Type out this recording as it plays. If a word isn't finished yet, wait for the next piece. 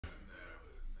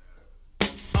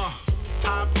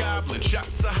hobgoblin,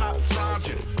 shots of hops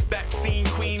launching. Vaccine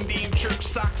queen deemed church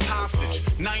socks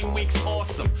hostage. 9 weeks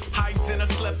awesome, hides in a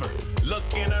slipper. Look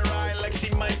in her eye like she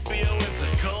might be a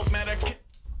wizard. Cold medic.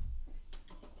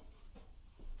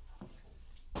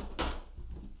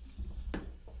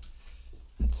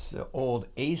 It's old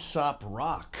Aesop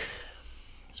rock.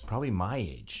 It's probably my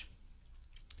age.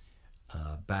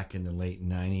 Back in the late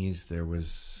 90s, there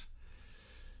was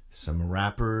some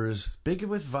rappers, big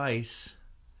with Vice.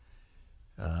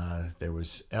 There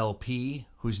was LP,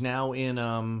 who's now in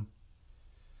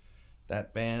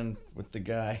that band with the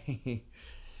guy,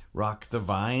 Rock the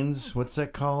Vines. What's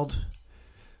that called?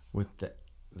 With the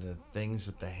things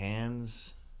with the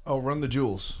hands. Oh, Run the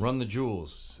Jewels. Run the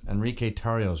Jewels. Enrique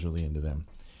Tarrio's really into them.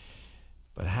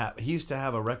 But he used to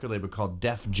have a record label called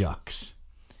Def Jux,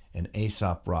 and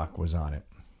Aesop Rock was on it.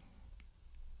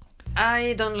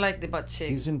 I don't like the butt shake.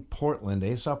 He's in Portland.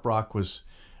 Aesop Rock was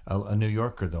a New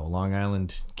Yorker, though, Long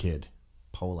Island kid,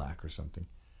 Polak or something.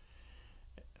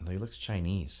 And he looks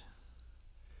Chinese.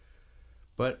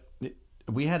 But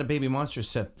we had a Baby Monster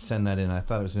send that in. I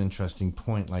thought it was an interesting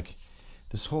point. Like,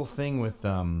 this whole thing with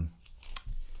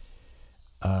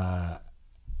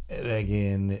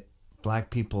again, black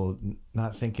people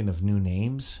not thinking of new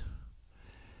names.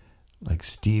 Like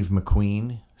Steve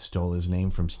McQueen stole his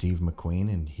name from Steve McQueen,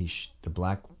 and the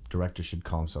black director should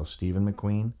call himself Stephen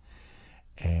McQueen.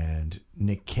 And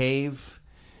Nick Cave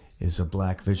is a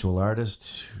black visual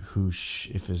artist who,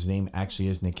 if his name actually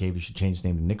is Nick Cave, he should change his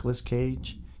name to Nicolas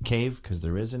Cave, because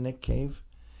there is a Nick Cave.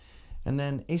 And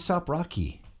then Aesop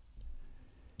Rocky.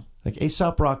 Like,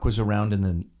 Aesop Rock was around in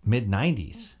the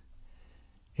mid-90s.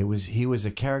 He was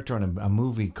a character on a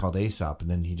movie called Aesop, and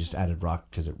then he just added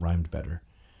rock because it rhymed better.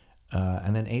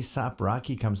 And then Aesop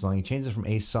Rocky comes along. He changes it from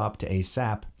Aesop to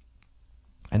ASAP,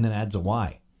 and then adds a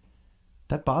Y.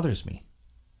 That bothers me.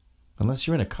 Unless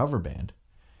you're in a cover band.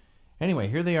 Anyway,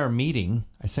 here they are meeting.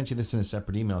 I sent you this in a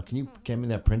separate email. Can you get me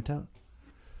that printout?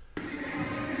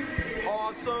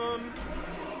 Awesome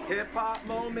hip-hop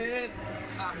moment.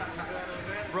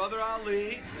 Brother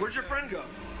Ali. Where'd your friend go?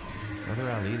 Brother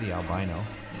Ali, the albino.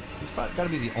 He's got to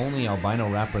be the only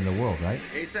albino rapper in the world, right?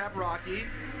 ASAP Rocky.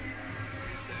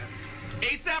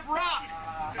 ASAP Rock!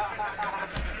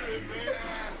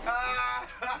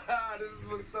 This is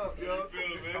what's up, yo.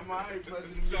 Come on, hey, pleasure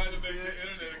to trying to make the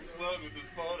internet explode with this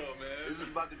photo, man. This is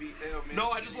about to be ill, man.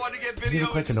 No, I just wanted to get video. Does he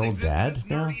look like an old dad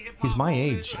now? He's my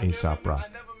age, Aesop Rock. I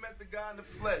never met the guy in the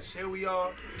flesh. Here we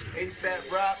are, ASAP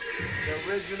Rock,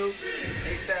 the original.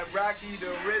 ASAP Rocky,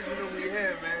 the original. We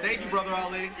here, man. Thank you, Brother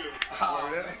Ali.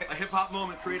 Oh, A hip-hop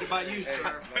moment created by you,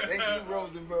 sir. thank you,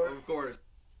 Rosenberg. Of course.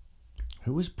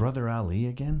 Who was Brother Ali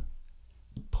again?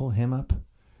 Pull him up.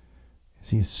 Is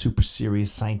he a super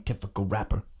serious scientifical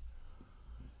rapper?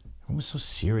 Everyone was so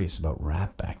serious about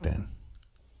rap back then.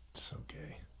 So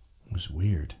gay. It was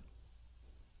weird.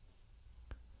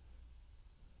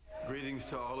 Greetings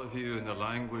to all of you in the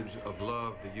language of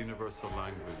love, the universal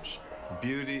language.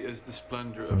 Beauty is the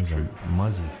splendor of truth.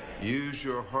 Muzzy. Use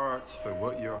your hearts for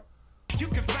what you're... You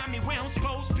can find me where I'm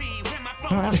supposed to be. Where my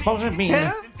phone I'm supposed to be.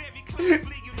 very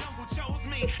closely, you know who chose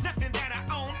me. Nothing that I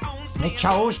own owns me. They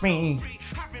chose me.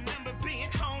 I remember being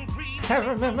hungry. I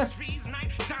remember.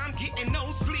 Time getting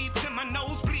no sleep till my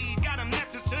nose bleed. Got a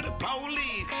message to the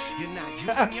police. You're not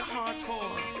using your heart for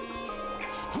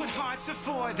what hearts are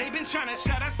for. They've been trying to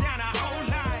shut us down our whole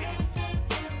life.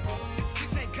 I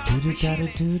thank God for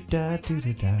healing.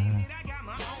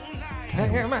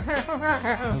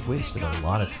 I wasted a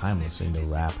lot of time listening to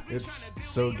rap. It's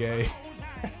so gay.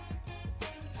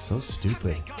 So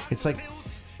stupid. It's like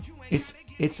it's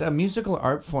a musical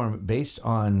art form based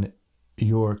on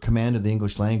your command of the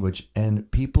English language,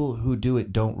 and people who do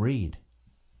it don't read.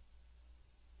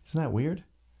 Isn't that weird?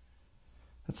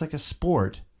 That's like a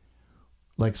sport,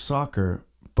 like soccer,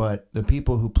 but the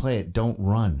people who play it don't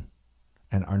run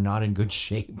and are not in good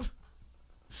shape.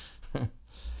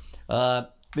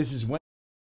 This is when